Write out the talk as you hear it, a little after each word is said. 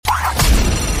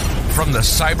From the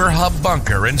Cyber Hub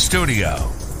bunker and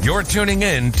studio, you're tuning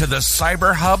in to the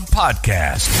Cyber Hub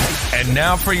podcast. And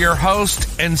now for your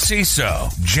host and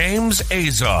CISO, James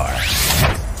Azar.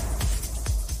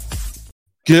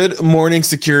 Good morning,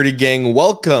 security gang.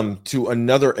 Welcome to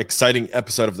another exciting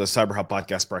episode of the Cyber Hub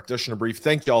Podcast Practitioner Brief.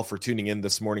 Thank you all for tuning in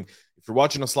this morning. If you're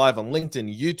watching us live on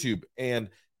LinkedIn, YouTube, and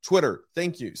Twitter,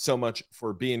 thank you so much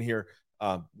for being here.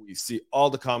 We see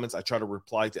all the comments. I try to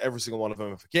reply to every single one of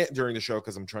them. If I can't during the show,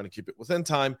 because I'm trying to keep it within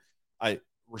time, I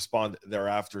respond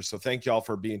thereafter. So thank you all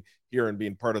for being here and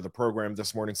being part of the program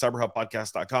this morning.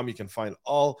 cyberhubpodcast.com. You can find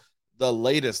all the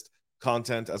latest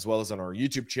content as well as on our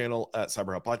YouTube channel at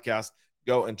Cyberhub Podcast.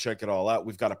 Go and check it all out.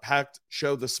 We've got a packed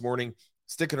show this morning,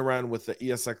 sticking around with the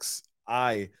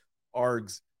ESXiArgs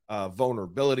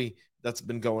vulnerability that's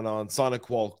been going on.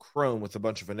 SonicWall Chrome with a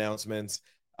bunch of announcements.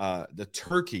 The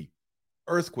Turkey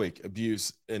earthquake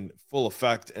abuse in full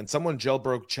effect, and someone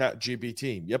jailbroke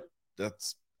ChatGPT. Yep,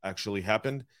 that's actually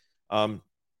happened.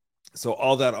 So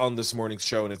all that on this morning's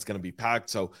show, and it's going to be packed.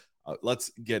 So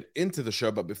let's get into the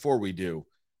show. But before we do,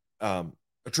 a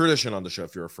tradition on the show,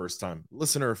 if you're a first-time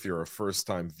listener, if you're a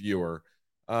first-time viewer,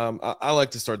 I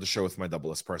like to start the show with my double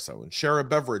espresso and share a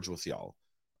beverage with y'all.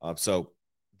 So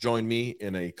join me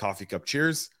in a coffee cup.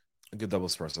 Cheers. A good double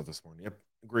espresso this morning. Yep,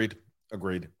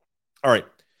 agreed. All right.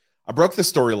 I broke this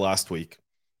story last week,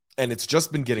 and it's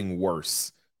just been getting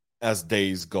worse as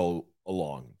days go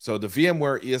along. So the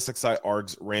VMware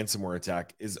ESXiArgs ransomware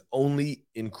attack is only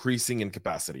increasing in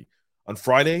capacity. On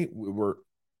Friday,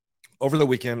 over the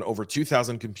weekend, over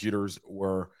 2,000 computers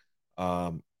were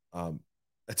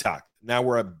attacked. Now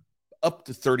we're up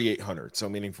to 3,800. So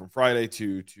meaning from Friday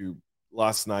to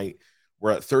last night,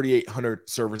 we're at 3,800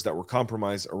 servers that were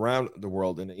compromised around the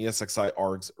world in the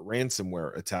ESXiArgs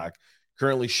ransomware attack.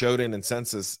 Currently, Shodan and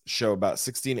Census show about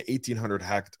 1,600 to 1,800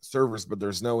 hacked servers, but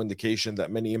there's no indication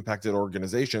that many impacted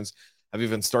organizations have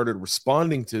even started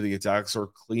responding to the attacks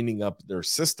or cleaning up their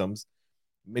systems.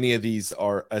 Many of these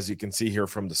are, as you can see here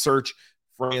from the search,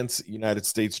 France, United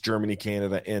States, Germany,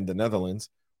 Canada, and the Netherlands.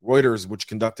 Reuters, which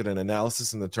conducted an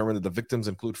analysis and determined that the victims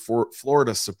include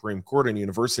Florida Supreme Court and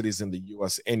universities in the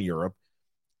US and Europe.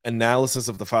 Analysis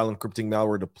of the file encrypting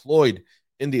malware deployed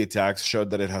in the attacks showed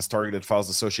that it has targeted files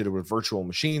associated with virtual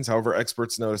machines. However,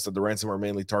 experts noticed that the ransomware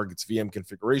mainly targets VM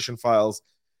configuration files,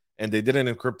 and they didn't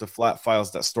encrypt the flat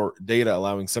files that store data,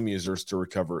 allowing some users to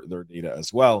recover their data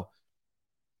as well.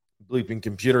 Bleeping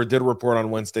Computer did report on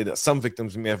Wednesday that some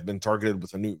victims may have been targeted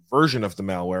with a new version of the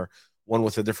malware, one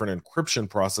with a different encryption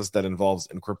process that involves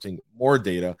encrypting more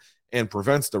data and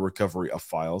prevents the recovery of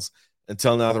files.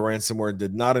 Until now, the ransomware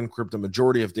did not encrypt the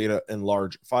majority of data in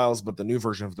large files, but the new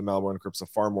version of the malware encrypts a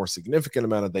far more significant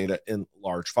amount of data in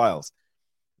large files.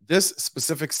 This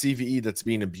specific CVE that's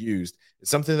being abused is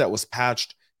something that was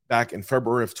patched back in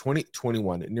February of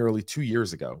 2021, nearly 2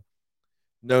 years ago,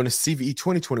 known as CVE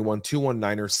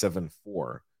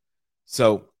 2021-219-74.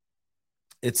 So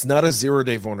it's not a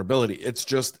 0-day vulnerability. It's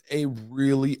just a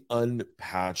really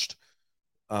unpatched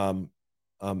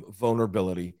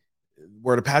vulnerability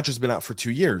where the patch has been out for 2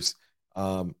 years.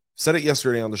 Said it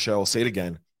yesterday on the show. I'll say it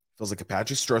again. Feels like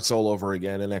Apache struts all over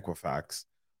again in Equifax,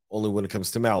 only when it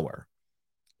comes to malware.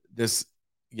 This,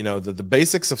 the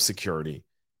basics of security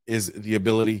is the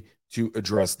ability to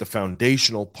address the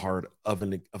foundational part of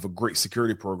a great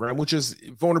security program, which is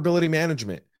vulnerability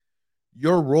management.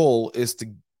 Your role is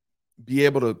to be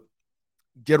able to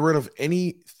get rid of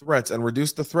any threats and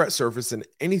reduce the threat surface in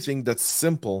anything that's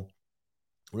simple.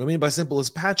 What I mean by simple is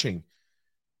patching.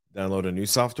 Download a new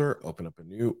software, open up a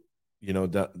new,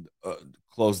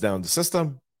 close down the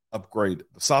system, upgrade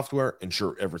the software,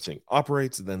 ensure everything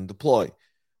operates, then deploy.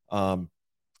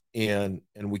 And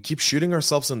we keep shooting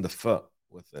ourselves in the foot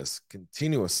with this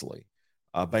continuously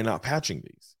by not patching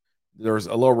these. There's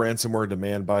a low ransomware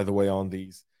demand, by the way, on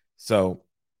these. So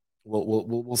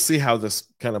we'll see how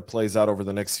this kind of plays out over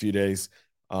the next few days.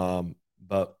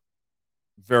 But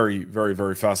very, very,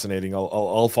 very fascinating.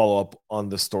 I'll follow up on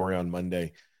this story on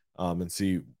Monday and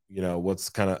see, what's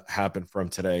kind of happened from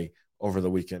today over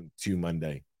the weekend to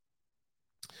Monday.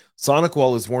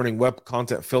 SonicWall is warning web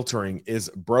content filtering is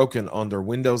broken on their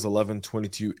Windows 11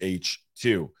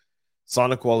 22H2.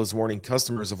 SonicWall is warning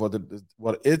customers of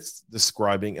what it's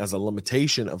describing as a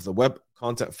limitation of the web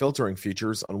content filtering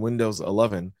features on Windows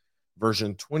 11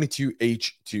 version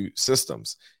 22H2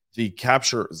 systems. The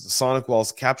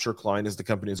SonicWall's Capture client is the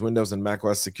company's Windows and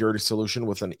macOS security solution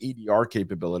with an EDR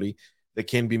capability that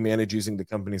can be managed using the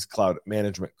company's cloud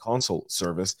management console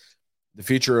service. The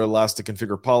feature allows to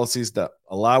configure policies that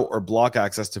allow or block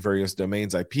access to various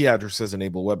domains, IP addresses,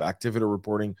 enable web activity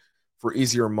reporting for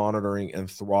easier monitoring and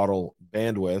throttle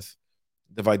bandwidth.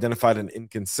 They've identified an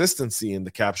inconsistency in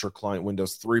the capture client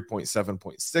Windows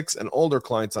 3.7.6 and older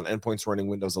clients on endpoints running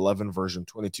Windows 11 version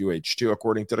 22H2.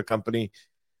 According to the company,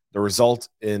 the result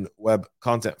in web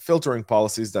content filtering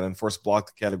policies that enforce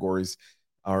blocked categories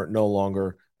are no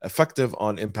longer effective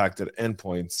on impacted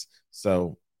endpoints.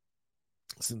 So,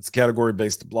 since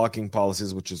category-based blocking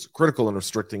policies, which is critical in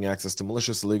restricting access to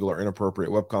malicious, illegal, or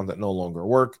inappropriate web content, no longer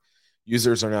work,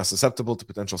 users are now susceptible to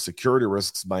potential security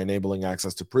risks by enabling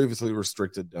access to previously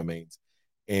restricted domains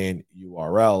and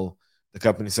URL. The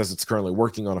company says it's currently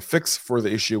working on a fix for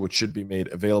the issue, which should be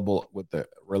made available with the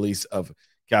release of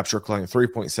Capture Client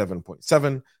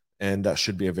 3.7.7, and that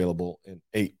should be available in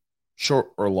 8 short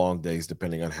or long days,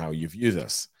 depending on how you view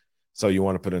this. So you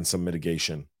want to put in some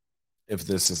mitigation if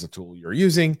this is a tool you're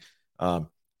using.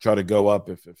 Try to go up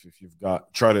if you've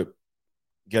got, try to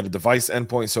get a device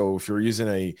endpoint. So if you're using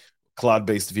a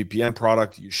cloud-based VPN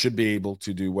product, you should be able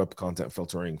to do web content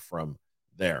filtering from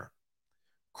there.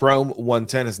 Chrome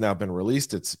 110 has now been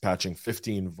released. It's patching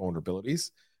 15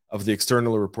 vulnerabilities. Of the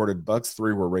externally reported bugs,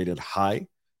 3 were rated high.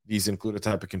 These include a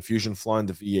type of confusion flaw in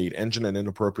the V8 engine, an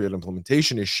inappropriate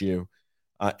implementation issue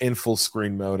in full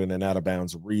screen mode, and an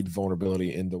out-of-bounds read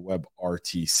vulnerability in the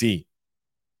WebRTC.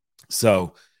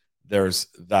 So there's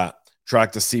that.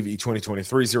 Track to CV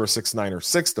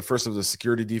 2023-06906. The first of the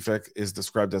security defect is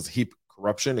described as heap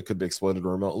corruption. It could be exploited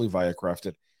remotely via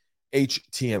crafted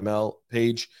HTML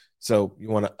page. So you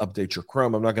want to update your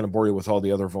Chrome. I'm not going to bore you with all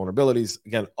the other vulnerabilities.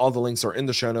 Again, all the links are in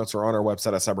the show notes or on our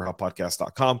website at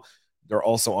cyberhubpodcast.com. They're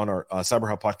also on our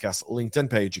Cyberhub Podcast LinkedIn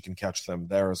page. You can catch them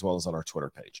there as well as on our Twitter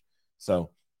page.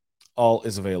 So all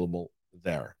is available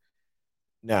there.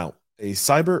 Now, a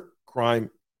cyber crime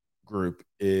group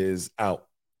is out,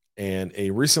 and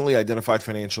a recently identified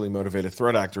financially motivated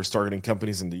threat actor is targeting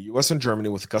companies in the US and Germany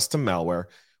with custom malware,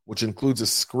 which includes a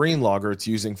screen logger it's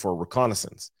using for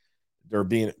reconnaissance. They're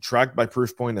being tracked by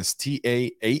Proofpoint as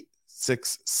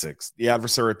TA866. The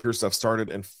adversary appears to have started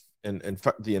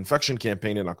the infection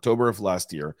campaign in October of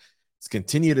last year. It's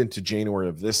continued into January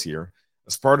of this year.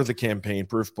 As part of the campaign,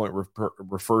 Proofpoint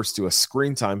refers to a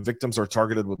screen time. Victims are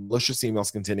targeted with malicious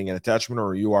emails containing an attachment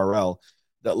or a URL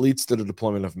that leads to the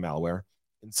deployment of malware.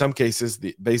 In some cases,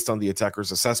 based on the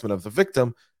attacker's assessment of the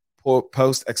victim,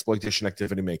 post-exploitation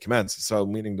activity may commence. So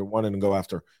meaning they're wanting to go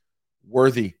after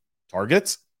worthy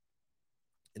targets.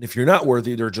 And if you're not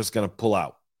worthy, they're just going to pull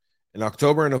out. In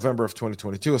October and November of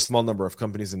 2022, a small number of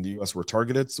companies in the US were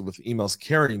targeted with emails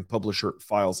carrying publisher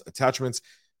files attachments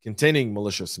containing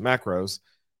malicious macros.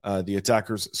 The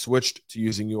attackers switched to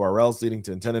using URLs, leading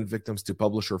to intended victims to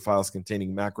publisher files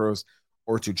containing macros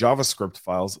or to JavaScript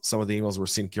files. Some of the emails were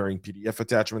seen carrying PDF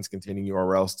attachments containing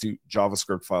URLs to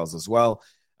JavaScript files as well.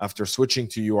 After switching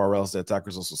to URLs, the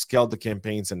attackers also scaled the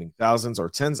campaign, sending thousands or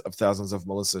tens of thousands of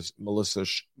malicious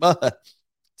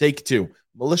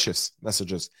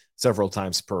messages several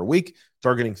times per week,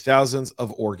 targeting thousands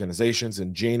of organizations.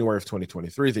 In January of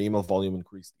 2023, the email volume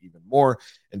increased even more,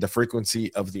 and the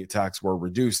frequency of the attacks were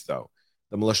reduced, though.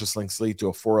 The malicious links lead to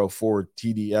a 404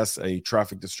 TDS, a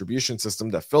traffic distribution system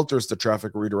that filters the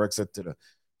traffic, redirects it to the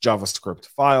JavaScript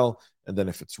file, and then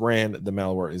if it's ran, the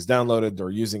malware is downloaded. They're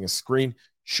using a screen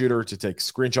shooter to take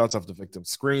screenshots of the victim's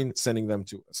screen, sending them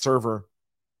to a server,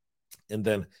 and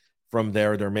then from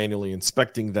there, they're manually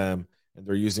inspecting them, and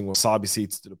they're using Wasabi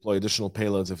seeds to deploy additional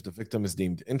payloads if the victim is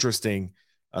deemed interesting,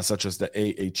 such as the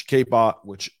AHK bot,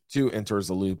 which too enters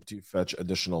a loop to fetch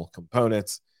additional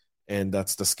components. And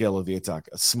that's the scale of the attack.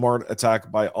 A smart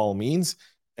attack by all means,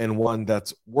 and one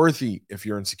that's worthy if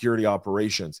you're in security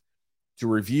operations to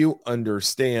review,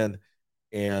 understand,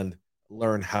 and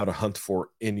learn how to hunt for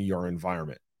in your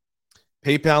environment.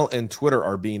 PayPal and Twitter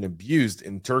are being abused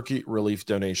in Turkey relief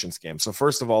donation scams. So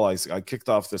first of all, I kicked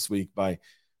off this week by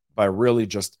really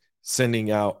just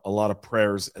sending out a lot of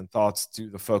prayers and thoughts to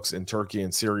the folks in Turkey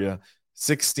and Syria.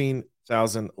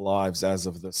 16,000 lives as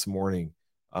of this morning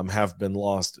have been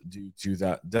lost due to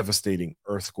that devastating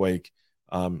earthquake.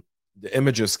 The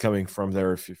images coming from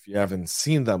there, if you haven't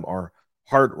seen them, are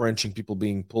heart-wrenching. People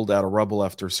being pulled out of rubble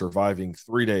after surviving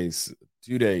 3 days,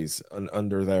 2 days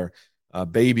under there.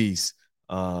 Babies,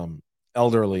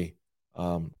 elderly,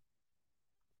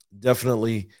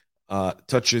 definitely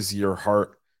touches your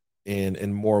heart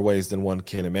in more ways than one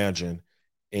can imagine.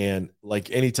 And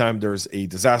like anytime there's a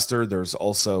disaster, there's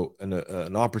also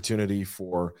an opportunity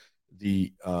for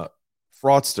the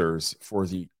fraudsters, for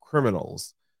the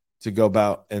criminals to go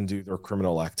about and do their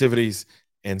criminal activities.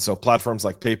 And so platforms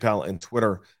like PayPal and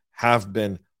Twitter have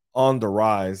been on the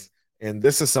rise. And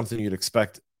this is something you'd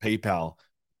expect PayPal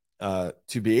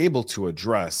to be able to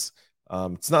address.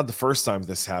 It's not the first time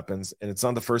this happens, and it's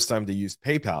not the first time they use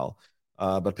PayPal.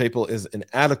 but PayPal is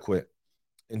inadequate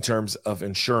in terms of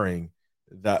ensuring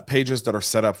that pages that are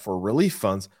set up for relief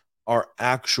funds are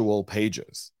actual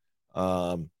pages.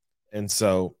 And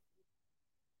so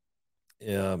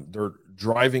they're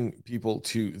driving people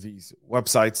to these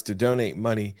websites to donate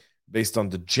money based on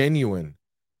the genuine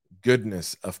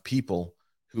goodness of people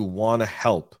who want to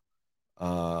help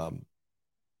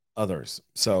others.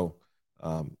 So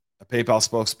a PayPal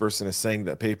spokesperson is saying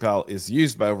that PayPal is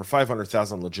used by over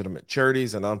 500,000 legitimate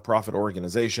charities and nonprofit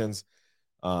organizations.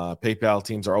 PayPal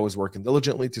teams are always working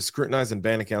diligently to scrutinize and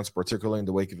ban accounts, particularly in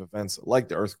the wake of events like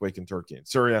the earthquake in Turkey and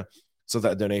Syria, so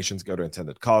that donations go to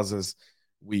intended causes.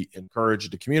 We encourage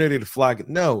the community to flag.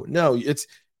 No, it's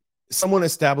someone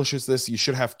establishes this. You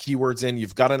should have keywords in.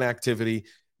 You've got an activity.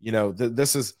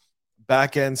 This is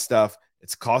back end stuff.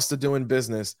 It's cost of doing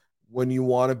business when you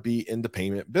want to be in the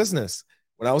payment business.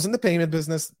 When I was in the payment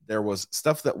business, there was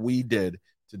stuff that we did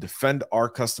to defend our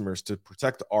customers, to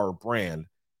protect our brand.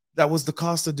 That was the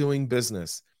cost of doing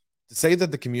business. To say that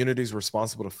the community is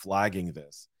responsible to flagging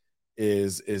this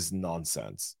is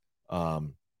nonsense.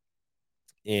 And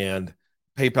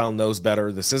PayPal knows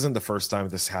better. This isn't the first time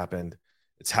this happened.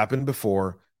 It's happened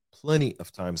before, plenty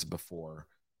of times before.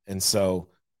 And so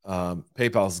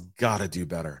PayPal's got to do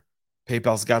better.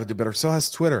 PayPal's got to do better. So has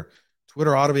Twitter.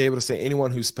 Twitter ought to be able to say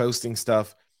anyone who's posting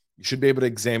stuff, you should be able to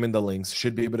examine the links,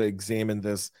 should be able to examine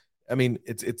this. I mean,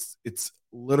 it's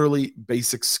literally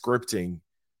basic scripting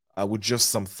with just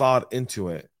some thought into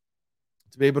it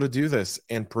to be able to do this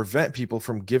and prevent people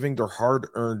from giving their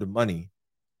hard-earned money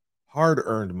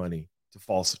to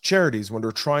false charities when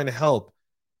they're trying to help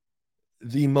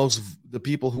the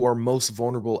people who are most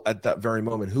vulnerable at that very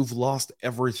moment, who've lost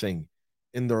everything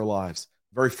in their lives.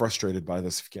 Very frustrated by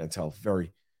this, if you can't tell.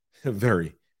 Very,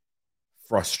 very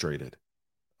frustrated.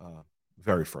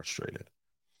 Very frustrated.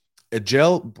 A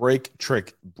jailbreak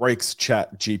trick breaks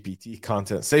ChatGPT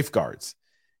content safeguards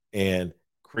and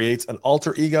creates an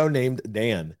alter ego named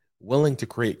Dan, willing to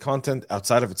create content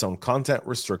outside of its own content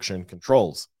restriction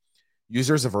controls.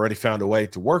 Users have already found a way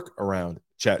to work around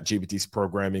ChatGPT's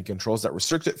programming controls that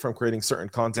restrict it from creating certain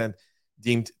content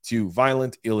deemed too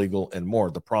violent, illegal, and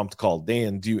more. The prompt called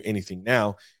Dan Do Anything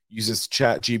Now uses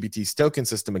ChatGPT's token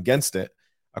system against it.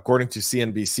 According to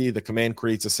CNBC, the command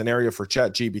creates a scenario for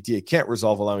ChatGPT it can't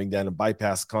resolve, allowing Dan to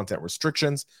bypass content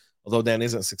restrictions. Although Dan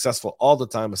isn't successful all the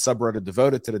time, a subreddit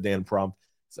devoted to the Dan prompt,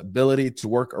 its ability to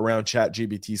work around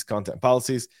ChatGPT's content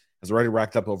policies, has already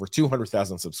racked up over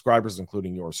 200,000 subscribers,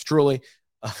 including yours truly.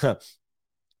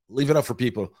 Leave it up for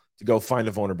people to go find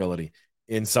a vulnerability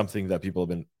in something that people have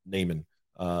been naming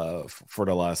for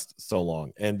the last so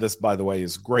long. And this, by the way,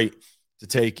 is great to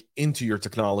take into your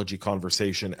technology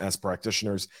conversation as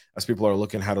practitioners, as people are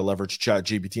looking how to leverage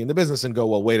ChatGPT in the business and go,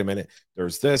 well, wait a minute,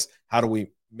 there's this. How do we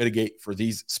mitigate for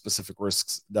these specific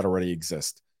risks that already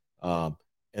exist? And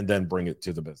then bring it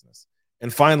to the business.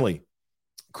 And finally,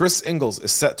 Chris Ingalls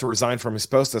is set to resign from his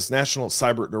post as National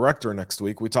Cyber Director next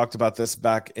week. We talked about this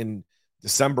back in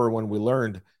December when we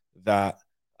learned that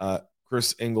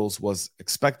Chris Ingalls was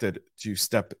expected to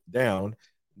step down.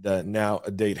 That now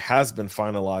a date has been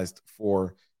finalized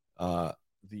for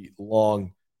the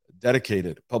long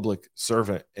dedicated public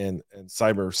servant and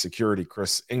cybersecurity,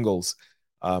 Chris Ingalls,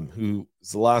 whose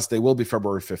last day will be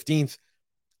February 15th.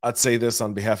 I'd say this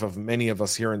on behalf of many of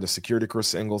us here in the security.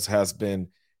 Chris Ingalls has been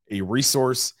a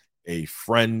resource, a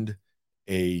friend,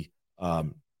 a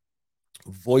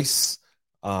voice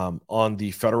on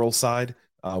the federal side,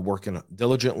 working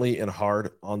diligently and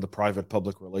hard on the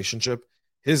private-public relationship.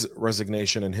 His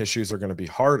resignation and his shoes are going to be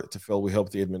hard to fill. We hope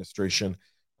the administration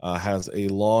has a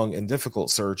long and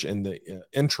difficult search in the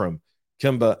interim.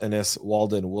 Kimba Innes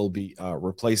Walden will be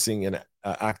replacing and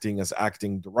acting as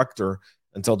acting director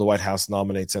until the White House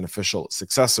nominates an official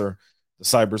successor. The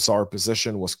CyberSAR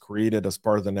position was created as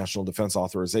part of the National Defense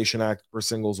Authorization Act.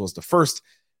 Chris Ingalls was the first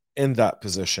in that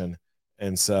position.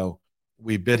 And so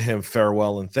we bid him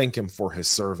farewell and thank him for his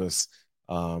service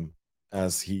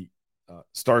as he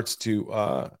starts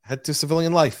to head to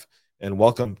civilian life. And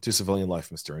welcome to civilian life,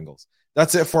 Mr. Ingalls.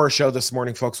 That's it for our show this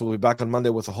morning, folks. We'll be back on Monday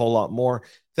with a whole lot more.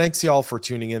 Thanks, y'all, for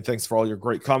tuning in. Thanks for all your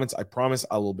great comments. I promise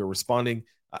I will be responding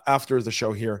after the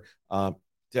show here to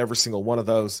every single one of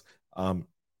those.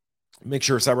 Make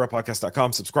sure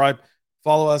cyberhubbpodcast.com, subscribe,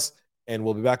 follow us, and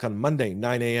we'll be back on Monday,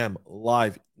 9 a.m.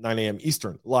 live, 9 a.m.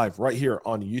 Eastern, live right here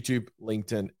on YouTube,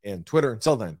 LinkedIn, and Twitter.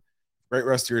 Until then, great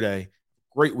rest of your day,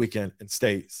 great weekend, and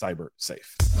stay cyber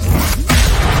safe.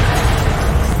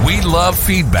 We love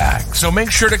feedback, so make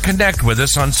sure to connect with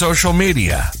us on social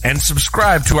media and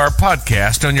subscribe to our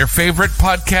podcast on your favorite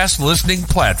podcast listening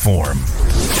platform.